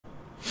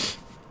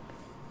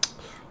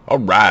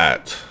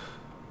Alright,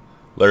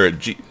 Larry at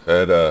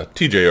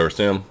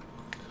TJRSim,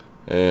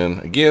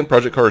 and again,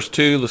 Project Cars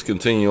 2. Let's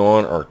continue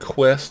on our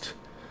quest,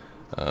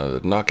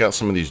 knock out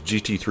some of these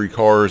GT3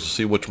 cars to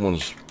see which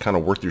one's kind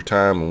of worth your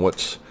time and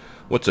what's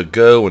a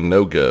go and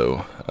no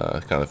go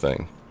kind of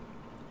thing.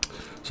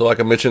 So like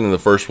I mentioned in the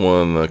first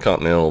one, the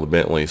Continental, the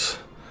Bentleys,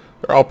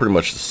 they're all pretty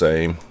much the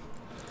same.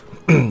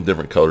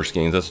 Different color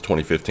schemes. That's a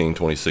 2015,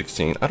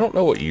 2016. I don't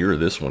know what year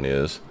this one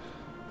is.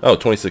 Oh,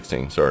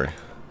 2016, sorry. It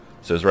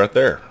says right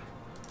there.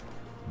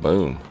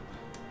 Boom.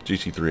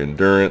 GT3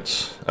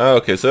 Endurance. Oh,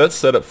 okay, so that's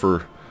set up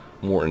for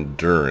more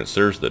endurance.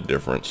 There's the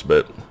difference,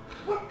 but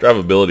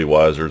drivability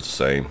wise, they're the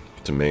same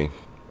to me.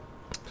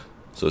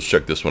 So let's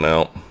check this one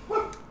out.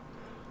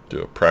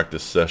 Do a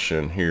practice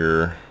session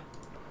here.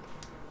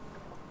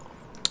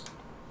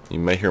 You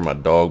may hear my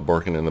dog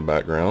barking in the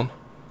background.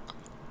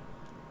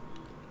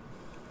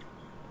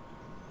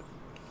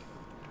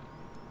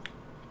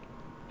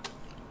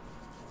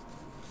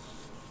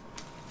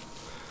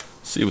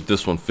 See what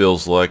this one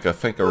feels like. I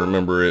think I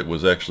remember it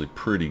was actually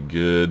pretty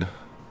good.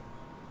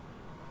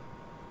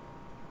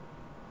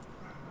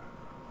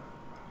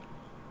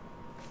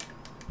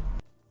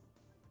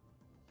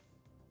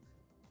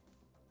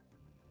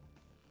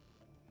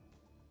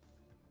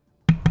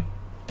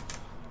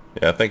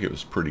 Yeah, I think it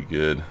was pretty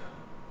good.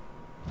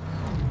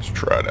 Let's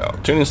try it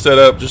out. Tuning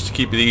setup, just to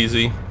keep it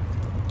easy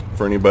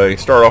for anybody.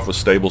 Start off with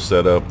stable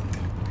setup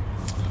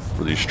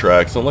for these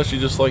tracks, unless you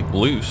just like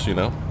loose, you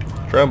know.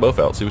 Try them both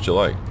out, see what you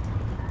like.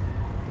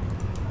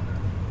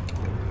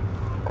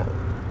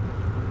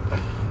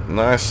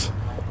 Nice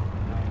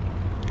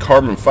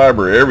carbon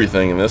fiber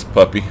everything in this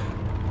puppy.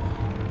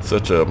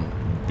 Such a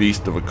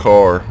beast of a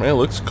car. Man, it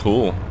looks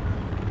cool.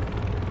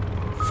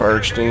 Fire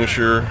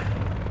extinguisher.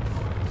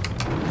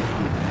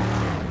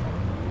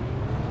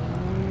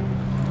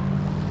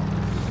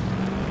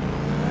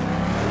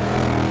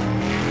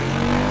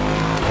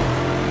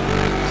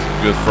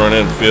 Some good front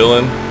end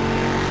feeling.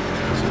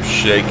 Some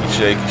shaky.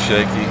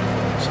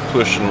 It's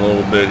pushing a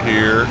little bit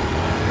here.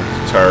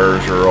 The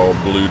tires are all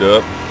blued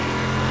up.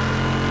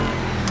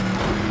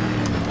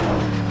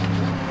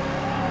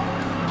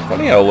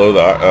 Funny how low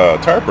the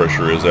tire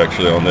pressure is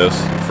actually on this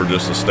for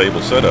just a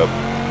stable setup.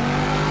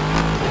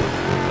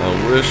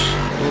 I wish,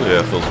 oh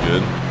yeah, it feels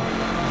good.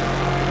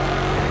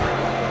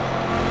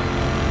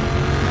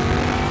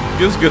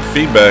 Gives good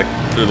feedback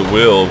through the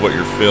wheel of what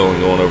you're feeling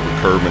going over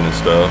curbing and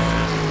stuff.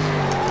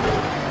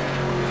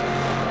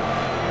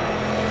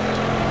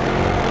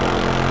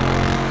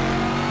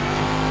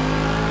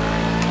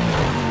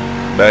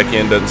 Back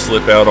end doesn't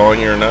slip out on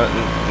you or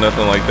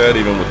nothing like that,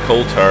 even with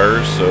cold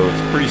tires, so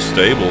it's pretty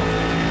stable.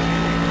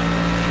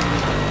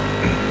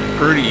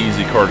 Pretty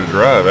easy car to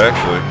drive,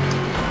 actually.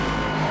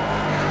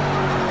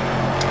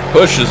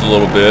 Pushes a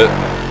little bit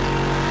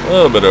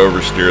of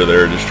oversteer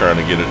there, just trying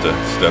to get it to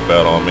step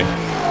out on me.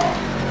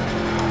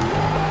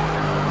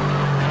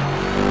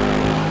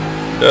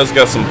 Does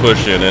got some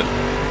push in it,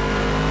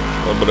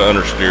 a little bit of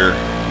understeer.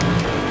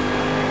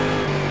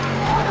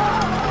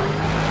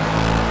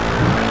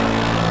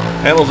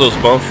 Handles those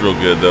bumps real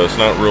good though. It's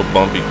not a real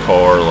bumpy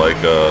car like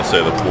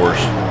say the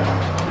Porsche.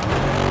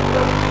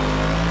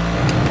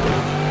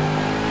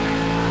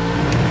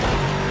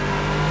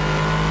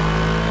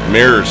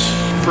 Mirror's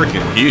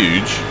freaking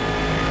huge.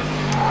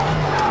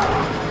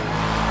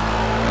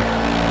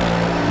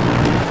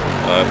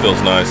 It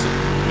feels nice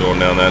going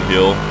down that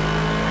hill,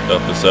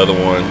 up this other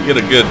one. You get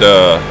a good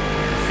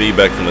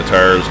feedback from the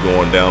tires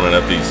going down and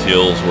up these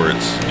hills where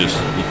it's just,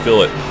 you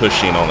feel it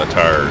pushing on the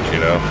tires,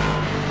 you know.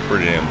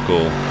 Pretty damn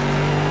cool.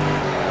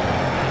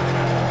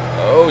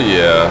 Oh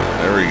yeah,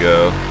 there we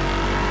go.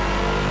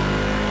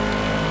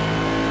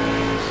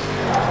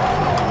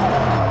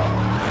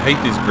 I hate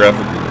these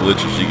graphical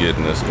glitches you get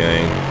in this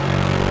game.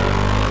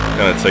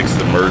 Kind of takes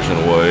the immersion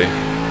away.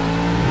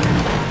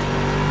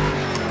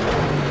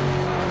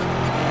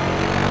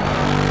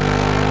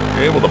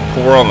 You're able to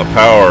pour on the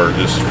power,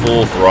 just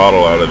full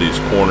throttle out of these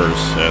corners,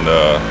 and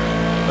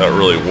not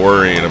really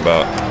worrying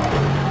about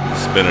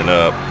spinning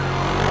up.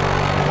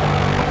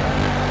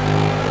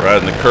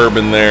 Riding the curb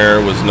in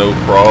there was no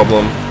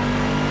problem.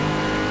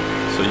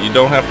 So you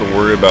don't have to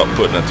worry about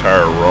putting a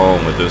tire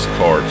wrong with this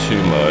car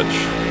too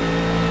much.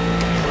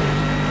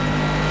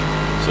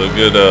 So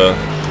good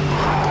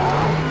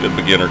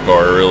beginner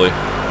car, really.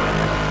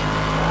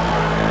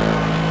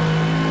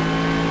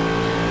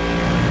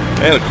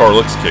 And the car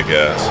looks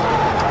kick-ass.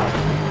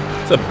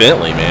 It's a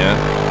Bentley, man.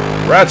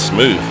 Rides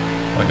smooth,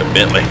 like a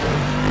Bentley.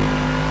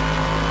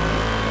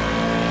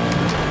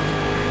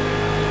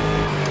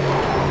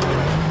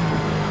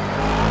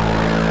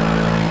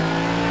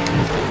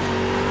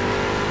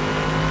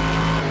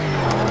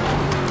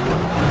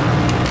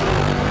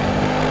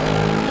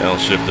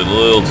 Shifted a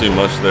little too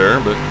much there,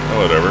 but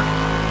whatever.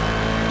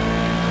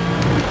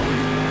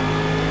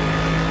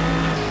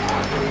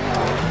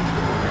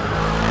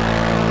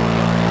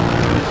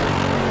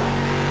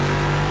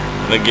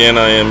 And again,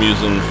 I am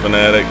using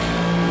Fanatec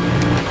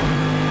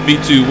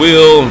V2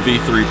 wheel and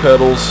V3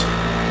 pedals.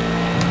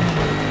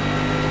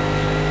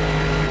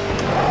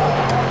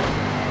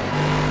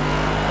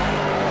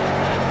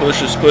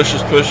 Pushes,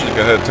 pushes, pushes.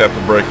 I had to tap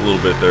the brake a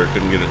little bit there.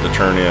 Couldn't get it to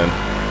turn in.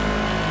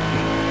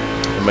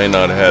 It may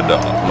not have had the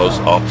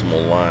most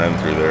optimal line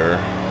through there.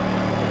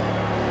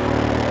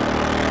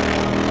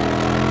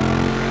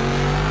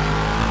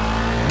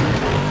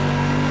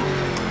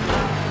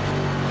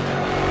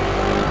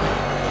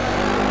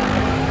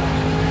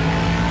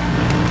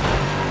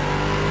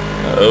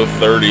 Oh,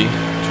 30,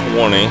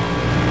 20.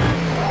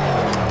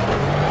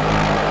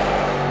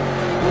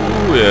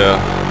 Ooh, yeah.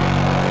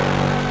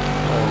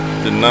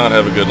 Did not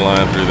have a good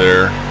line through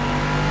there.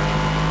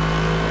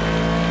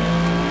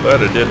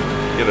 But it did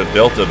get a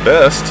Delta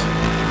best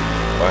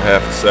by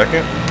half a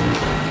second.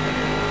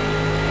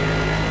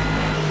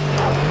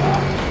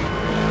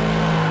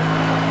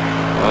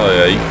 Oh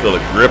yeah, you can feel the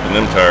grip in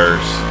them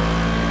tires.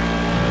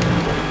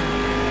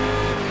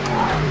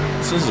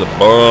 This is a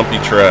bumpy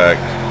track.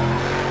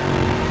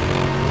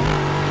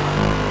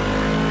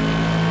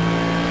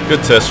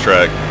 Good test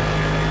track.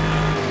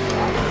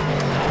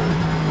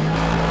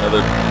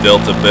 Another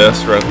Delta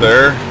best right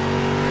there.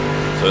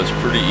 So it's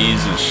pretty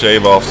easy to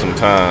shave off some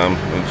time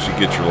once you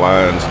get your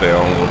lines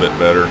down a little bit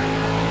better.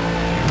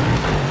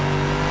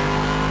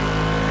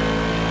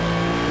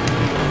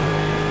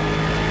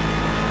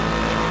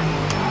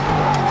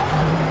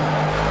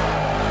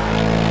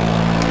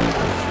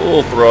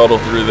 Full throttle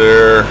through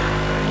there.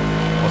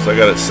 Once I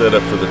got it set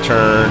up for the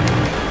turn.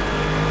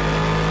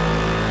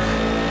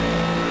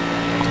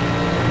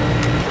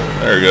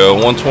 There we go,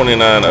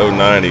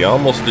 129.090,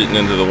 almost getting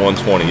into the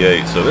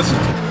 128. So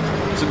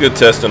it's a good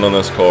testing on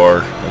this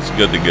car. It's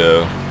good to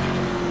go.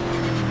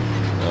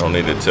 I don't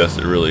need to test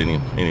it really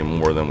any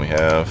more than we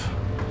have.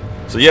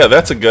 So yeah,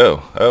 that's a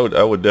go.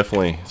 I would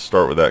definitely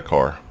start with that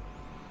car.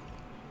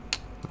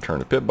 Return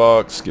to pit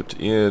box, skip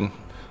to end.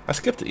 I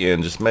skipped the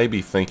end, just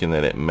maybe thinking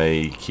that it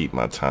may keep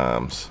my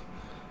times.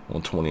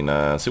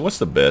 129. See, what's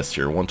the best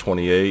here?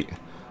 128.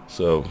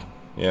 So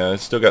yeah,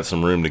 it's still got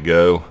some room to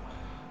go,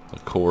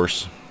 of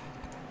course.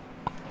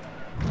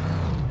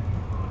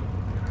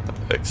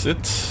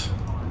 Exit.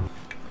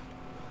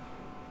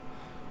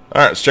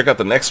 Alright, let's check out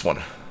the next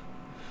one.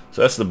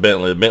 So that's the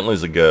Bentley. The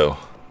Bentley's a go.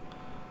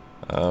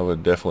 I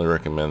would definitely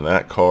recommend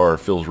that car. It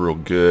feels real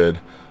good.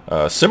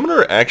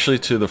 Similar actually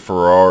to the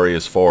Ferrari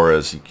as far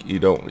as you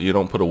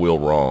don't put a wheel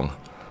wrong.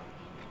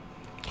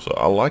 So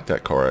I like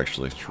that car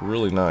actually. It's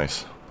really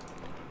nice.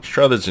 Let's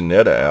try the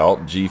Jetta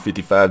out.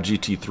 G55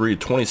 GT3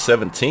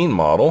 2017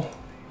 model.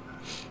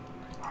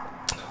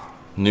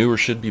 Newer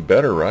should be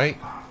better, right?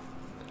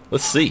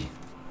 Let's see.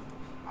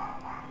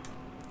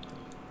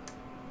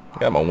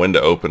 Got my window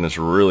open. It's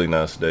a really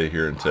nice day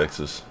here in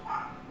Texas.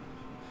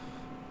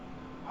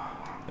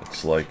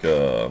 It's like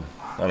I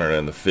don't know,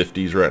 in the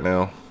 50s right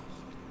now.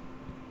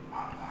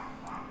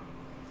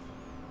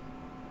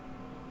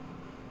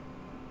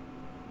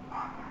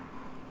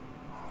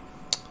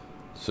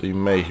 So you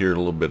may hear a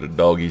little bit of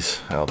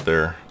doggies out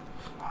there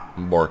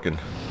barking.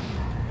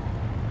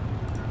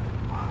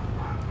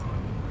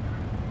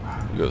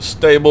 Go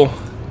stable.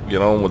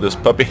 Get on with this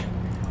puppy.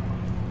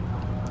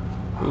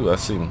 Ooh, that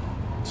seemed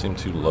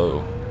too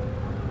low.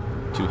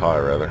 Too high,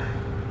 rather.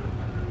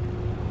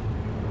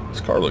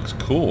 This car looks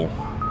cool.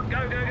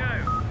 Go, go,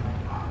 go.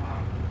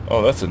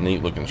 Oh, that's a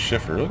neat looking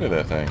shifter. Look at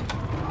that thing.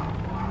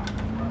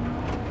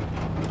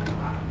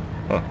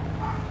 Huh.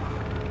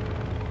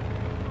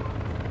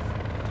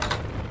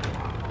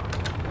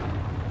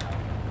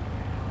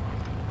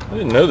 I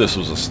didn't know this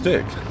was a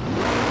stick.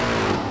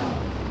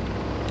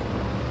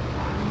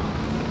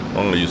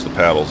 I'm going to use the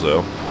paddles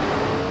though.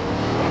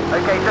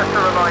 Okay, just a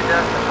reminder,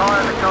 the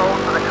tyres are cold,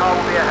 so the car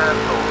will be a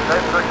handful.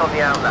 Don't push on the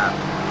outlap.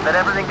 Let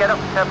everything get up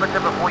to temperature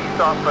before you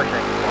start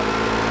pushing.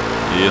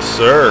 Yes,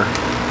 sir.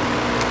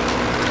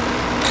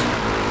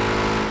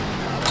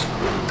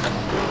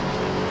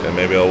 Okay,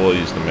 maybe I will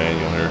use the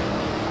manual here.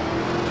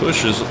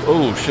 Pushes,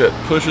 oh shit,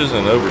 pushes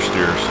and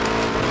oversteers.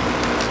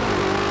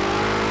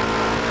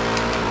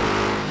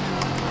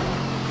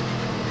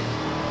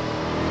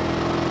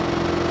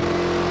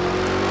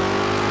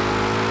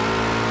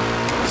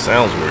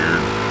 Sounds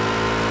weird.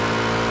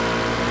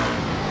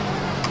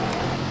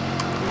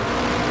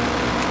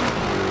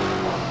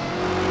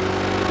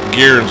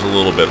 Gearing's a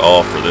little bit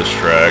off for this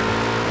track.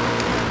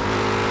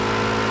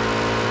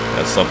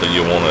 That's something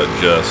you want to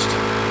adjust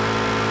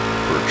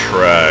for a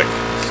track.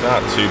 It's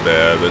not too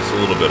bad, but it's a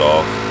little bit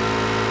off.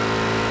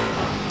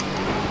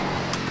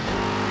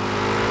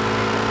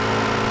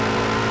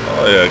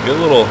 Oh yeah, good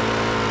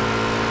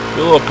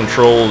little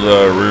controlled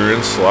rear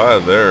end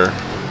slide there.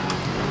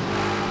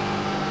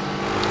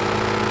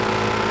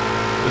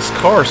 This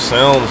car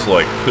sounds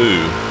like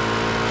poo.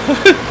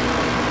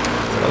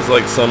 Sounds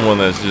like someone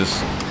that's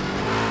just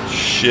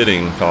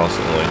shitting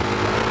constantly.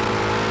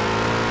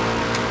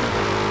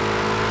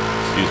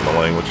 Excuse my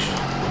language.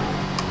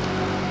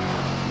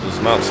 Does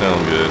not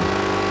sound good.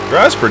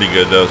 Drives pretty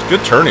good though. It's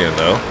good turning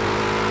though.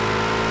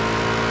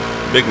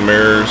 Big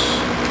mirrors.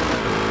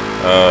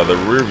 The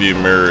rear view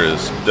mirror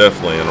is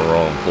definitely in the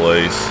wrong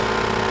place.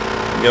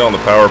 Get on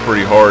the power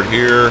pretty hard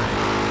here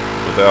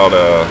without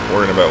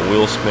worrying about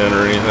wheel spin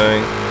or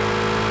anything.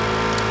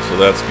 So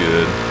that's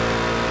good.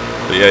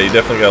 But yeah, you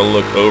definitely got to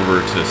look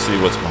over to see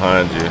what's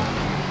behind you.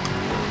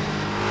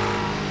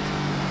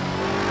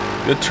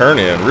 Good turn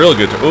in, real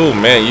good. Oh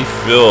man, you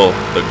feel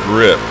the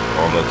grip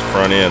on the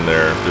front end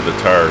there through the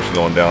tires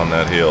going down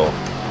that hill.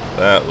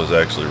 That was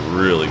actually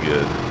really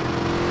good.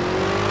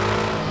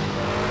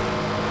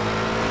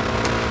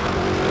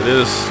 It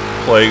is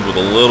plagued with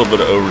a little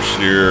bit of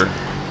oversteer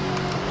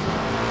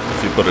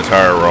if you put a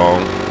tire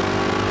wrong.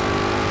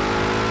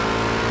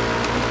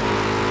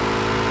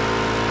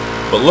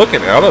 But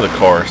looking out of the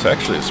car, it's a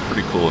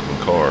pretty cool looking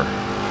car.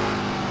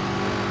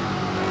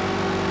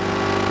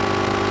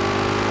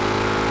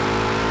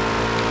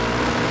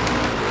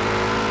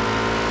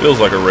 Feels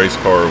like a race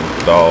car with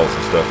the dials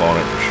and stuff on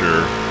it for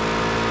sure.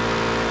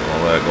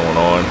 All that going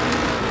on.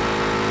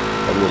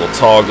 All the little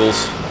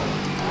toggles.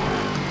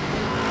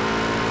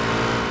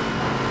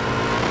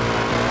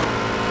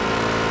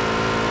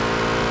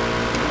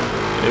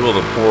 Able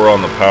to pour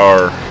on the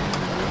power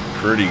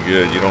pretty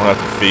good. You don't have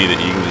to feed it.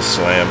 You can just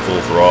slam full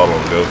throttle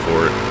and go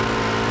for it.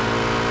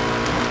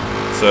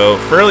 So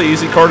fairly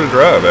easy car to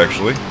drive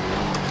actually.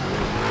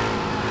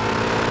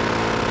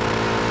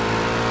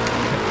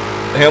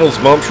 Handles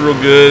bumps real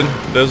good.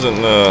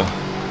 Doesn't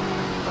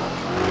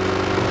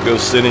go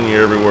sending you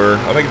everywhere.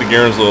 I think the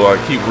gearing's a little. I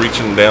keep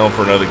reaching down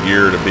for another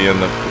gear to be in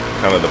the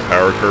kind of the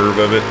power curve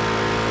of it.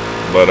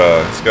 But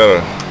it's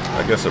got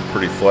I guess a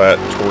pretty flat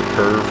torque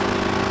curve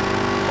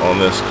on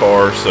this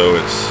car, so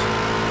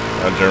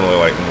I generally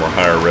like more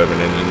higher revving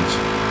engines.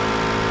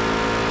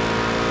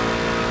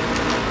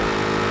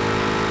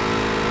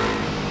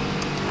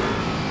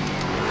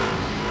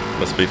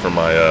 Must be from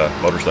my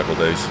motorcycle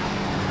days.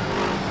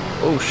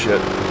 Oh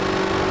shit.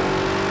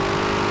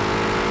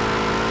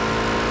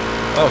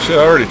 Oh shit,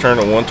 I already turned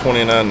a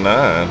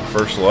 129.9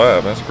 first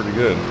lap. That's pretty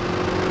good.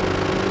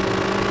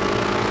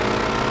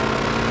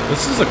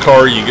 This is a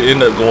car you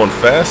end up going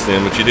fast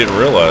in, but you didn't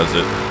realize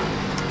it.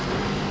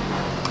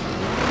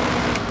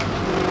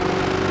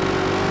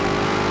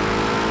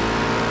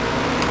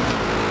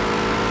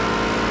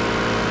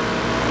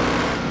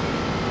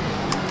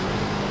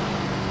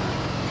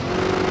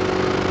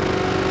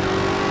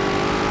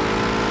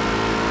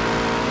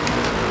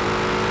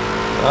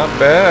 Not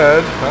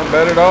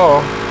bad at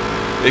all.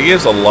 It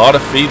gives a lot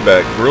of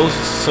feedback, real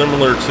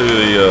similar to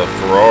the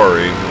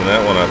Ferrari, and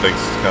that one I think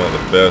is kind of the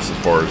best as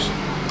far as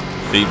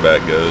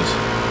feedback goes.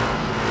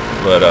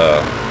 But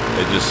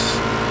it just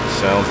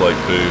sounds like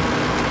poo.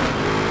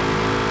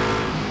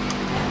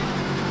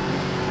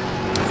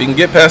 If you can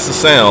get past the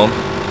sound,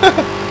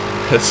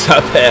 it's not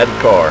a bad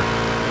car.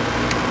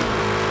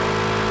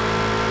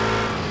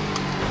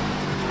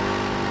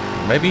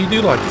 Maybe you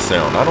do like the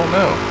sound, I don't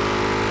know.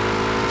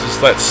 Just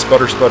that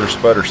sputter, sputter,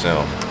 sputter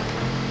sound.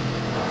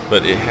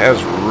 But it has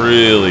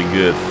really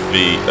good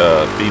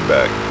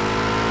feedback.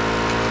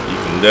 You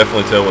can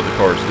definitely tell what the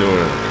car is doing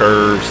in the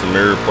curves. The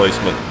mirror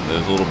placement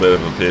is a little bit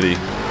of a pity.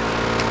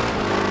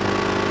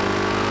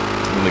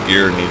 And the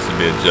gear needs to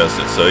be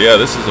adjusted. So yeah,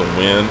 this is a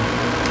win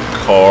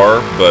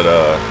car, but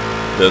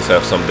it does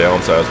have some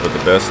downsides. But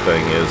the best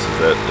thing is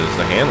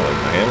the handling.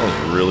 The handling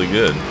is really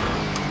good.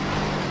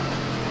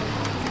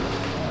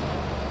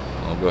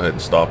 Go ahead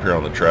and stop here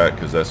on the track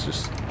because that's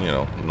just, you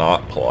know,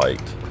 not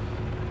polite.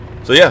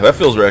 So yeah, that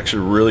feels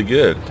actually really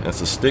good.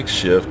 It's a stick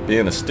shift.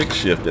 Being a stick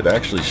shift, it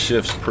actually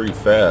shifts pretty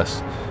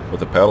fast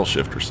with a paddle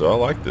shifter, so I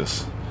like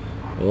this.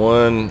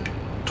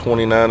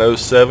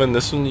 129.07.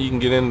 This one you can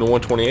get into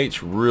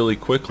 128 really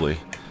quickly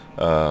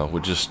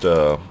with just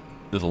a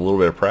little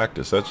bit of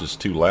practice. That's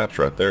just 2 laps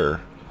right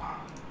there.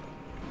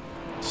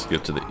 Let's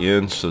get to the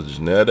end. So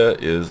Janetta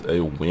is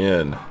a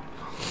win.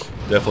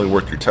 Definitely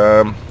worth your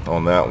time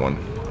on that one.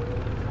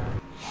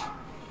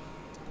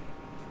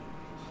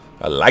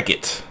 I like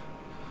it.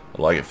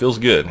 I like it. Feels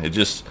good.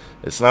 It's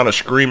not a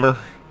screamer,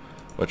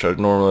 which I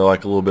normally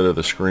like a little bit of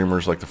the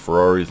screamers like the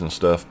Ferraris and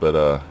stuff, but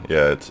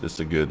yeah, it's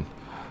a good.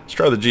 Let's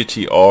try the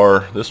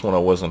GTR. This one I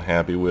wasn't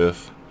happy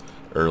with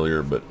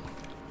earlier,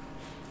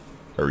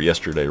 or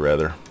yesterday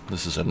rather.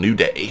 This is a new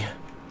day.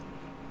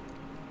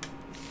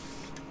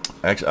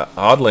 Actually,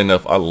 oddly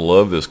enough, I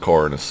love this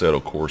car in Assetto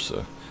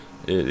Corsa.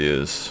 It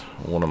is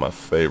one of my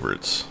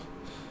favorites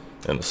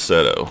in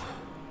Assetto.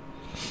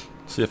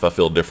 See if I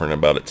feel different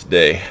about it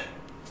today.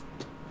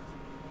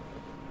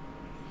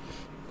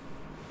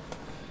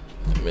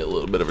 Give me a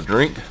little bit of a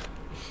drink.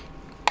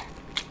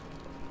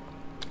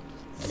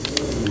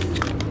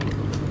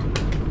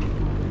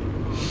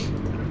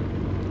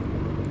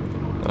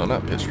 Oh,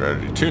 not pit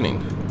strategy,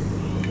 tuning.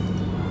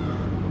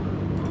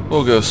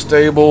 We'll go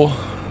stable.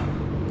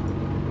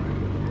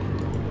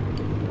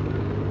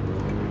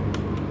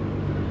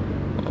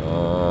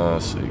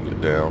 Let's see,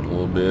 get down a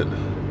little bit.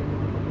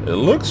 It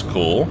looks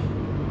cool.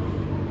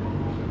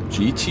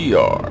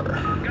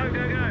 GTR. Go,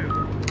 go,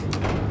 go.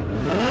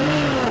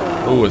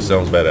 Oh, it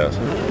sounds badass.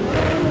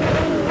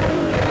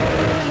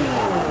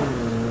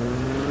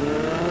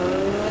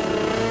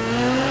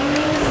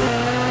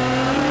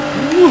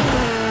 Woo.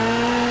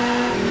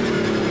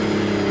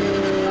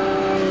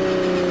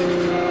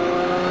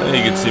 And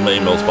you can see my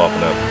emails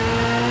popping up.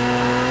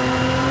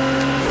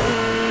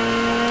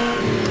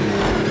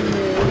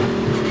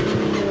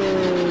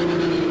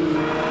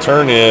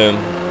 turn in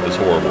is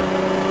horrible.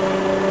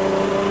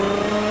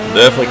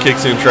 Definitely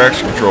kicks in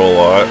traction control a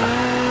lot.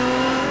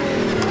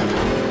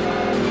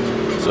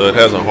 So it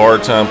has a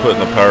hard time putting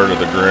the power to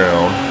the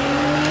ground.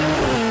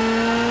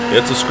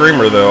 It's a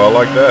screamer though, I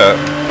like that.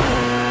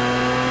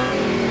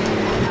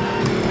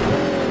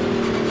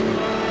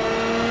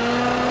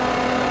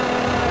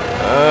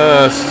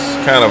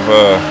 It's kind of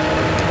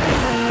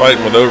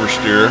fighting with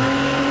oversteer.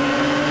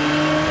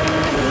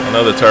 I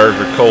know the tires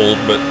are cold,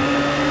 but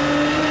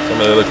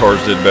some of the other cars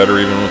did better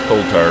even with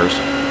cold tires.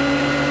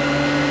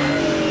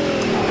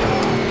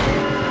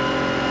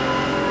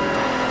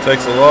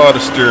 Takes a lot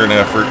of steering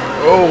effort.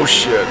 Oh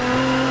shit.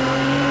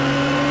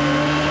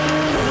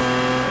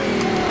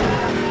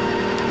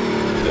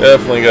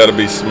 Definitely got to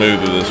be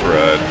smooth with this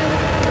ride.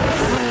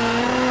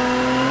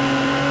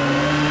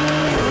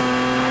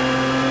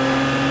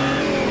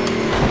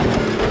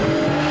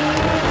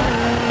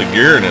 The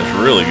gearing is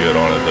really good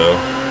on it though.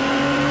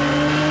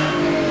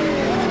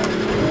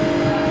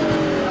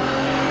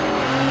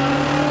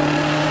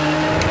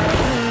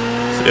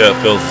 See how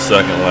it feels the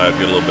second lap,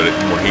 get a little bit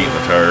more heat in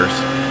the tires.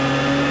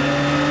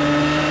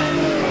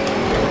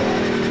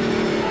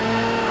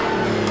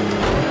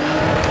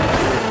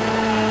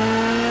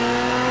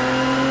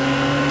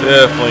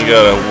 Definitely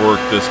got to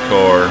work this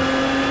car,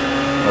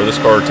 or this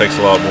car takes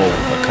a lot more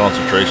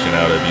concentration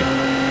out of you.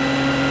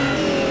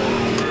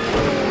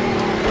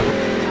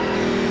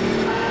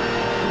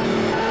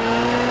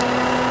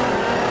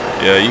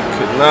 Yeah, you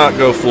could not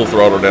go full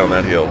throttle down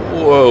that hill.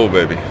 Whoa,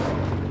 baby.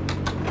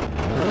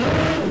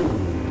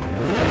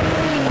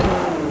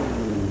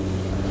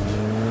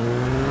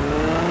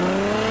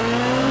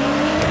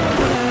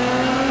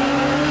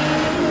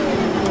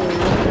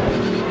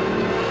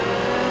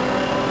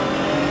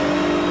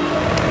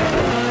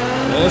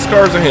 This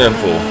car's a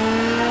handful.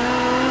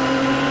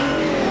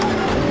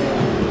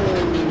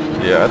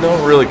 Yeah, I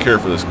don't really care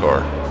for this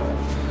car.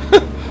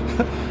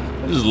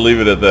 Just leave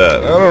it at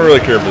that. I don't really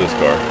care for this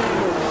car.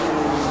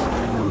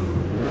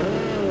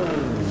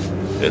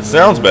 It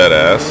sounds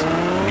badass.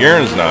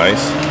 Gearing's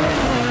nice.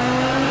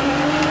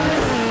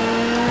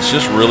 It's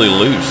just really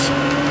loose.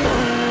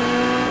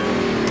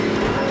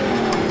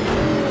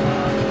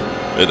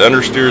 It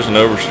understeers and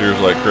oversteers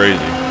like crazy.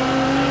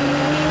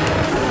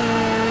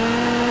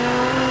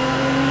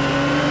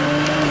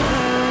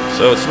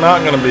 So it's not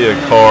going to be a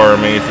car. I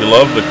mean, if you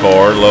love the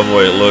car, love the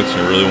way it looks,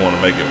 and you really want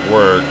to make it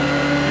work,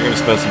 you're going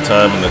to spend some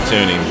time in the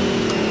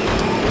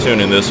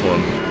tuning this one,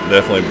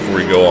 definitely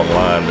before you go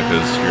online,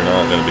 because you're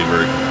not going to be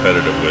very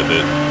competitive with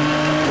it.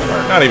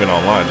 Or not even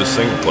online, just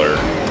single player.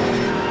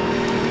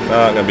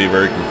 Not going to be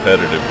very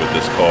competitive with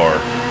this car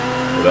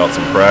without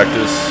some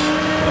practice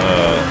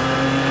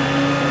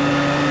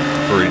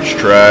for each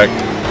track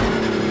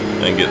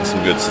and getting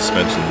some good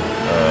suspension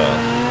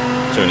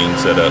tuning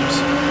setups.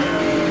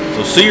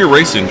 So see your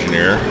race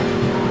engineer.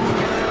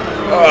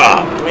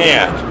 Oh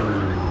man,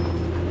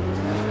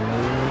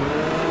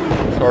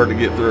 it's hard to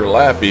get through a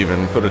lap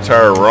even. Put a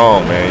tire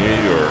wrong, man,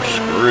 you are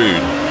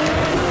screwed.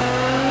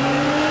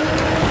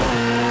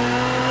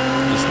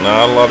 Just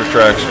not a lot of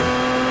traction.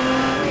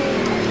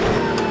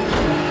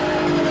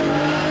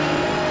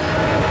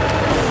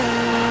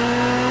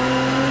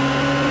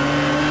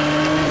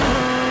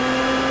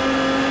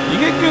 You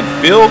get good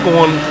feel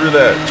going through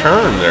that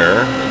turn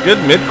there. A good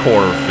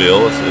mid-corner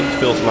feel. It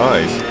feels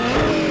nice.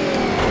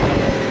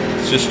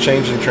 It's just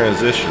changing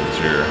transitions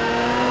here.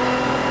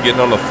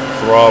 Getting on the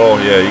throttle,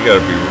 yeah, you got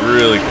to be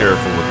really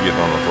careful with getting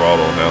on the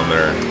throttle down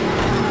there.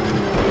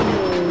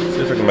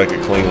 See if I can make a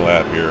clean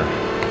lap here.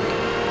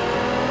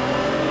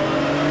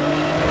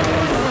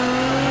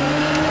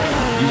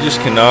 You just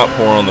cannot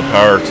pour on the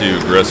power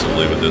too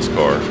aggressively with this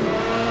car.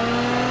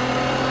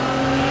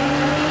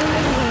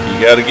 You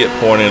got to get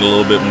pointed a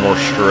little bit more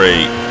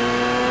straight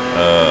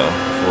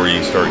before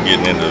you start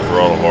getting into the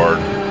throttle hard.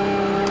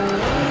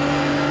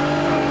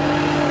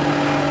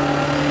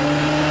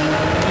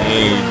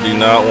 You do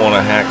not want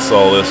to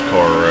hacksaw this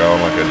car around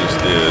like I just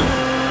did.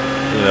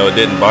 You know, it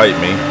didn't bite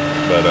me,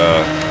 but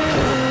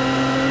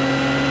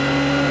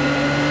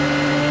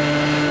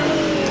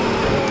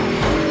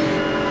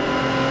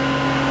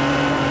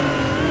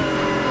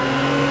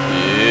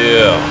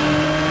yeah,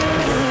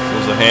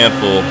 this was a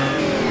handful.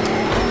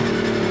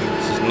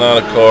 This is not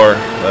a car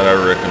that I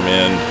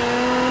recommend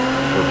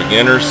for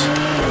beginners.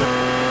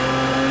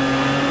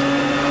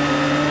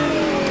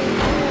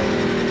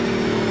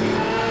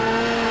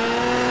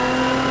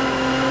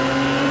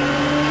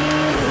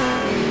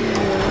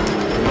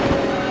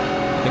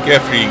 I think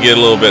after you get a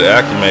little bit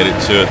acclimated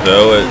to it,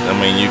 though, I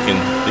mean, you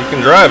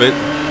can drive it.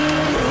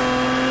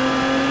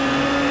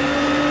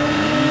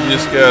 You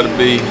just got to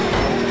be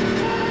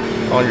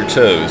on your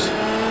toes,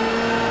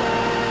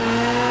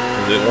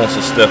 because it wants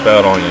to step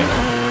out on you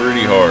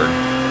pretty hard,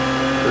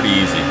 pretty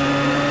easy.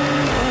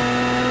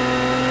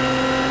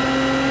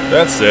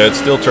 That said,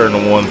 still turned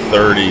to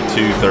 130,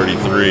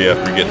 233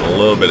 after getting a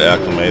little bit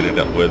acclimated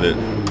with it.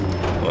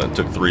 Well, it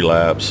took 4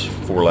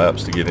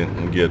 laps to get in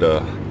and get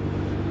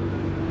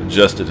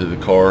adjusted to the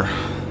car.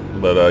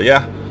 But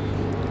yeah,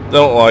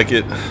 don't like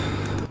it.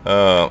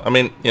 I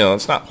mean, you know,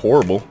 it's not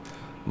horrible,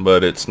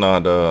 but it's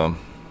not, I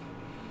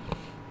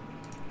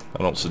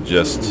don't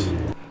suggest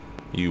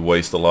you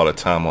waste a lot of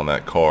time on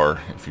that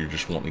car if you're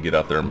just wanting to get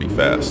out there and be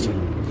fast.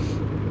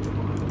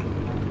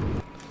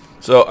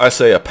 So I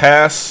say a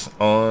pass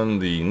on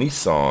the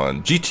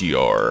Nissan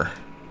GTR,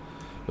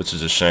 which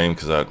is a shame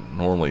because I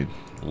normally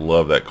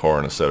love that car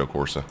in Assetto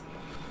Corsa.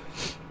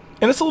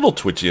 And it's a little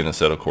twitchy in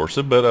Assetto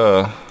Corsa,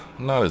 but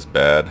not as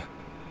bad.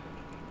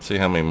 See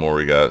how many more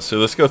we got. So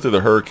let's go through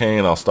the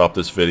Hurricane. I'll stop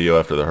this video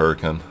after the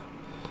Hurricane.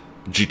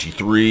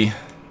 GT3.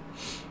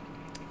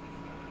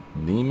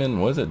 Demon,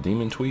 what is it?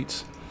 Demon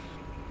Tweets?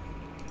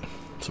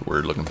 It's a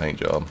weird looking paint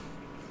job.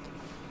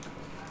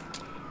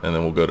 And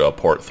then we'll go to a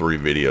part 3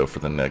 video for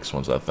the next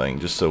ones, I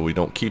think. Just so we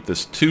don't keep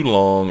this too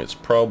long. It's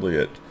probably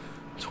at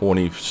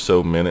 20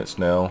 so minutes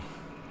now.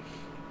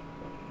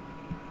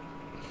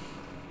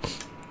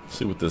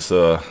 See what this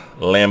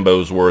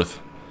Lambo's worth.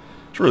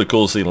 It's really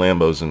cool to see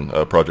Lambos in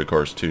Project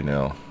Cars 2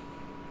 now.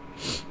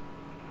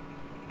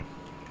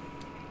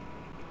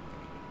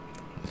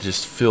 It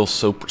just feels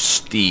so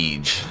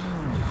prestige.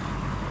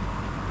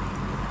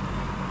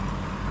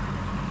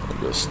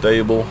 Go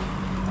stable.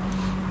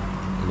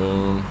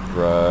 Boom.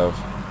 Drive.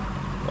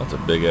 That's a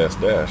big ass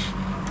dash.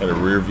 Got a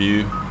rear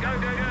view.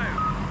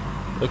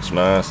 Looks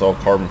nice. All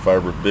carbon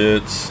fiber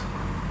bits.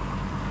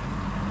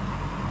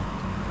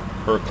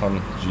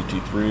 Huracan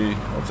GT3.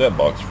 What's that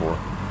box for?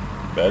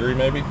 Battery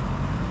maybe?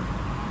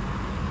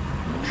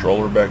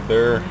 Controller back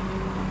there.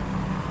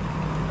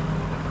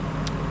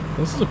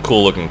 This is a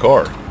cool looking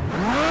car.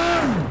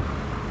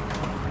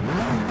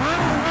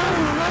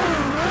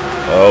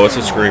 Oh, it's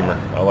a screamer.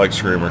 I like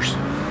screamers.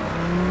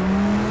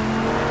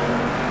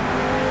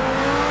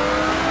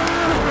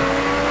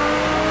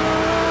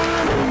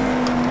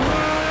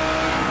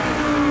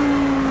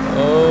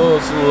 Oh,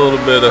 it's a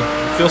little bit of,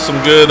 feel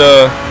some good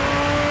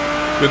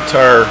good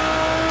tire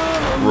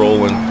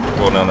rolling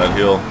going down that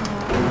hill.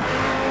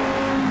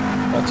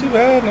 Not too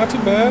bad, not too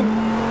bad.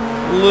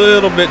 A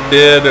little bit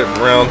dead at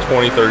around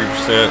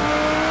 20-30%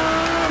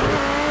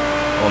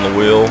 on the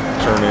wheel,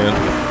 turn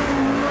in.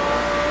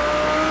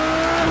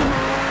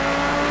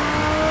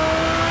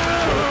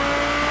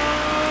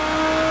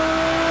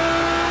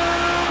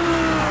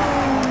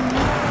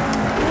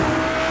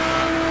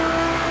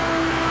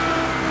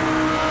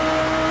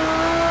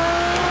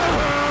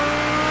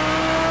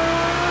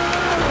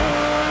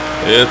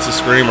 It's a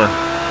screamer.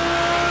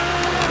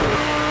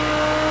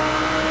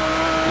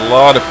 A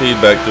lot of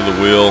feedback through the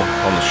wheel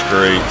on the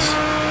straights,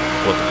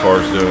 what the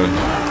car's doing.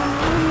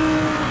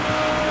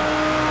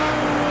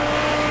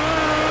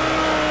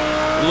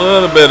 A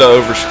little bit of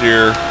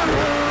oversteer.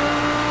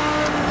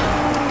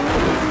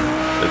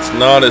 It's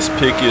not as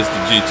picky as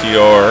the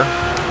GTR.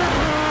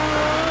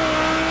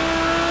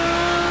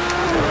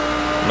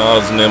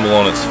 Not as nimble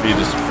on its feet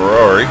as the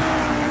Ferrari.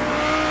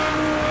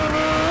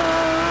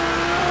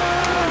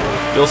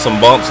 Feel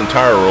some bumps and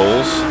tire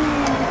rolls.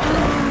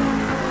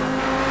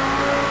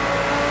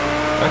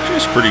 Actually,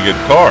 it's a pretty good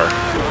car.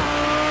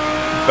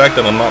 The fact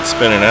that I'm not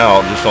spinning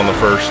out just on the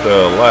first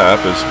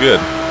lap is good.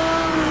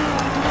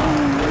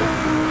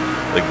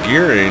 The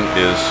gearing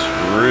is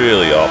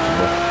really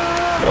optimal.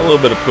 Got a little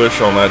bit of push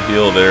on that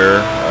hill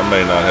there. I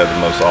may not have the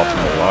most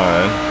optimal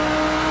line.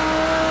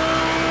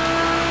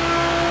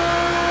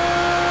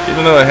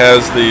 Even though it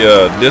has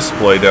the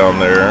display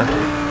down there,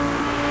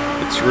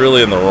 it's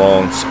really in the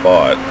wrong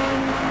spot.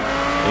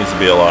 Needs to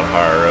be a lot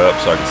higher up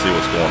so I can see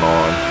what's going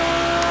on.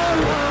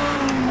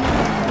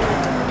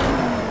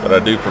 But I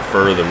do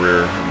prefer the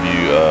rear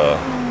view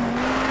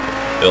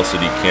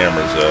LCD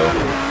cameras though.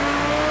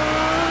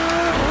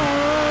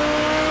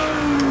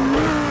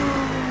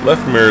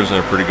 Left mirror's in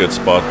a pretty good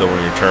spot though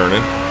when you're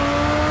turning.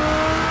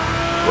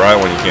 Right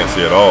when you can't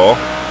see it all.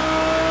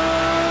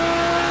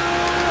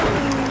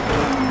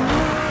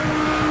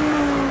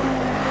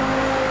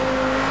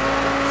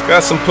 It's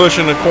got some push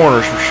in the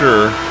corners for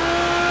sure.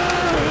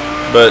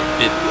 But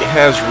it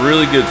has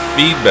really good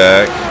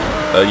feedback.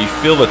 You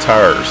feel the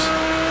tires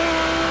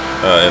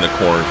in the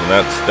corners, and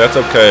that's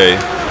okay.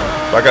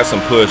 If I got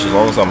some push, as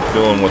long as I'm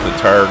feeling what the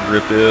tire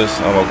grip is,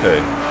 I'm okay.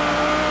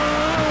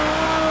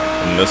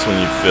 And this one,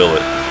 you feel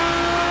it.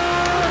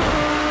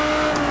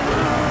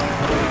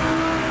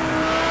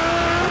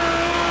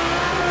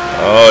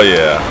 Oh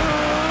yeah,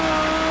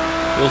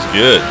 feels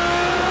good.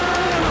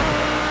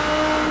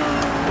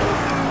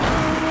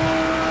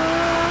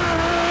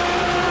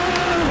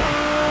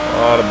 A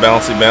lot of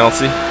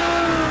bouncy.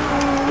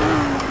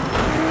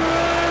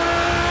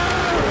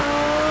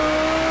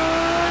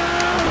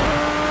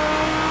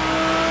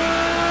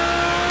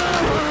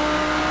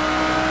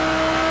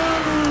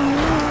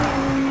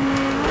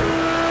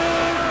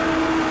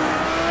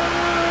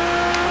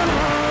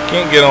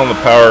 Can't get on the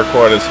power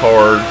quite as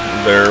hard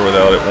there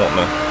without it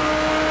wanting to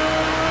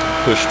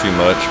push too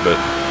much, but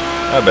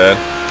not bad.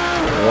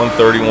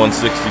 130,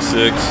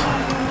 166.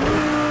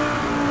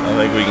 I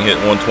think we can hit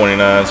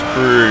 129s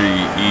pretty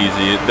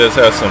easy. It does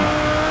have some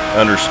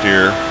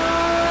understeer.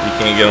 You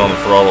can't get on the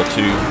throttle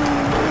too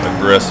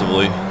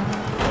aggressively.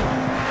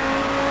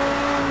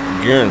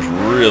 gearing's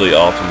really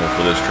optimal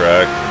for this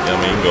track. I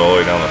mean, you can go all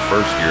the way down the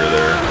first gear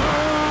there.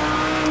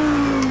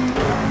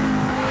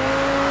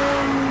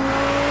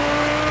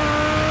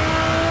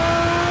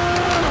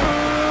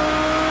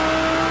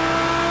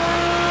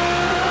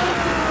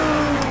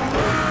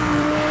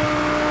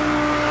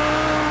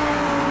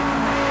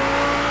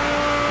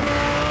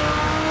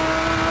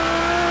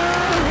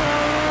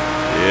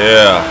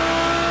 Yeah,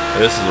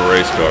 this is a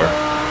race car.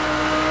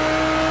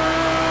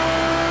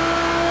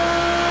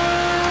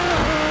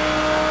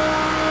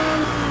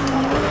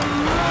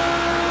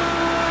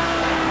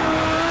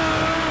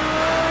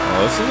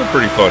 Oh, this is a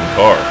pretty fun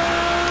car.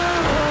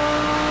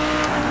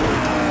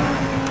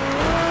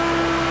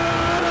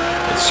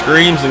 It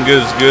screams and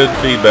gives good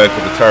feedback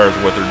with the tires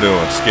what they're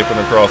doing. Skipping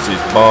across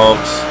these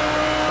bumps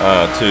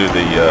to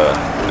the,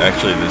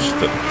 actually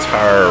the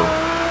tire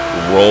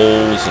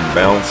rolls and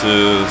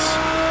bounces.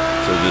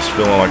 So just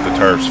feeling like the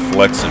tire's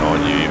flexing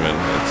on you even.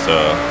 It's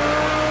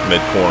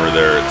mid-corner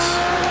there. It's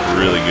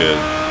really good.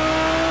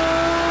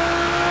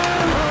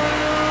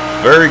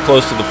 Very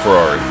close to the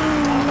Ferrari.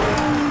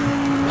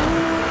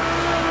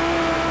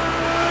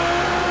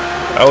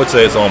 I would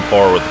say it's on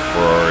par with the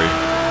Ferrari.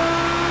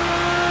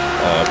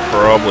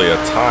 Probably a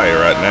tie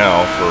right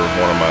now for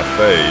one of my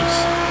faves.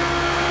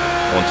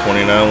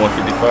 129,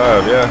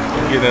 155. Yeah,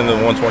 you can get into the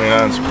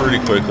 129s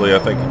pretty quickly. I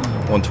think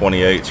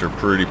 128s are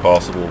pretty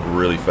possible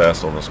really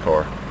fast on this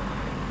car.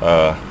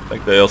 I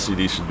think the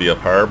LCD should be up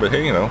higher, but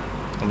hey, you know,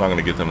 I'm not going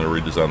to get them to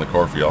redesign the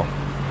car for y'all.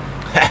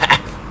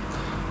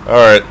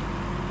 Alright,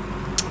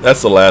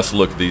 that's the last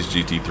look at these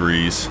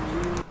GT3s.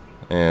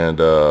 And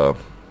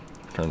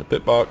turn the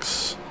pit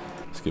box,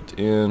 skip to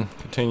in,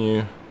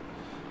 continue.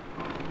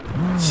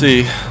 Let's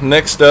see,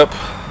 next up,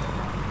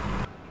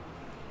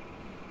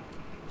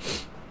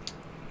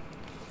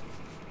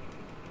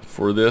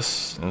 for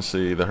this, let's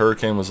see, the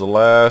Hurricane was the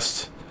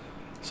last,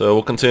 so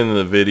we'll continue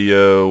the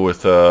video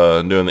with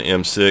doing the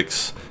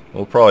M6.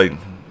 We'll probably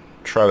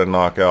try to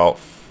knock out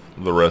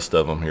the rest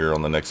of them here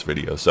on the next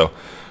video. So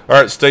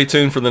alright, stay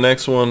tuned for the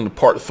next one,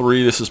 part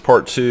 3. This is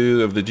part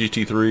 2 of the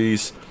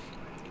GT3s.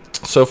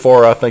 So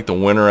far I think the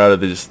winner out of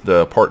this,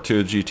 the part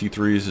 2 of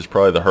GT3s, is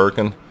probably the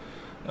Hurricane,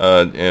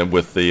 and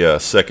with the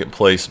second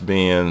place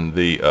being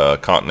the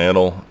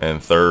Continental,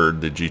 and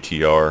third the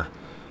GTR.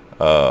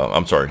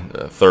 I'm sorry,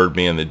 third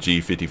being the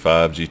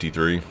G55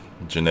 GT3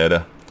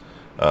 Ginetta.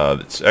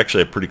 It's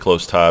actually a pretty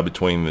close tie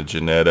between the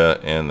Ginetta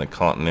and the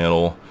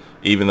Continental.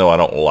 Even though I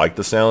don't like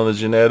the sound of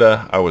the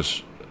Ginetta, I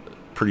was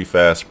pretty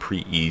fast,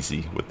 pretty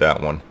easy with that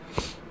one.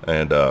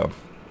 And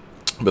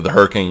but the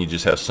Hurricane, you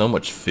just have so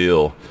much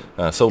feel,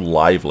 so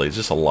lively. It's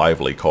just a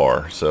lively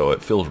car, so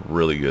it feels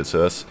really good.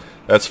 So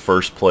that's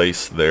first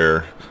place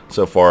there.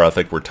 So far, I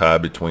think we're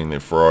tied between the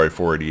Ferrari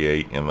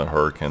 488 and the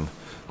Hurricane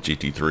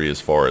GT3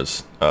 as far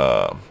as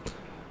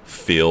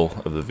feel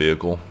of the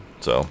vehicle.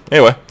 So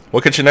anyway,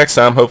 we'll catch you next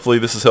time. Hopefully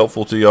this is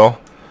helpful to y'all,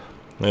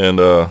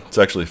 and it's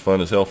actually fun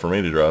as hell for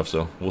me to drive,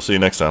 so we'll see you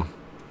next time.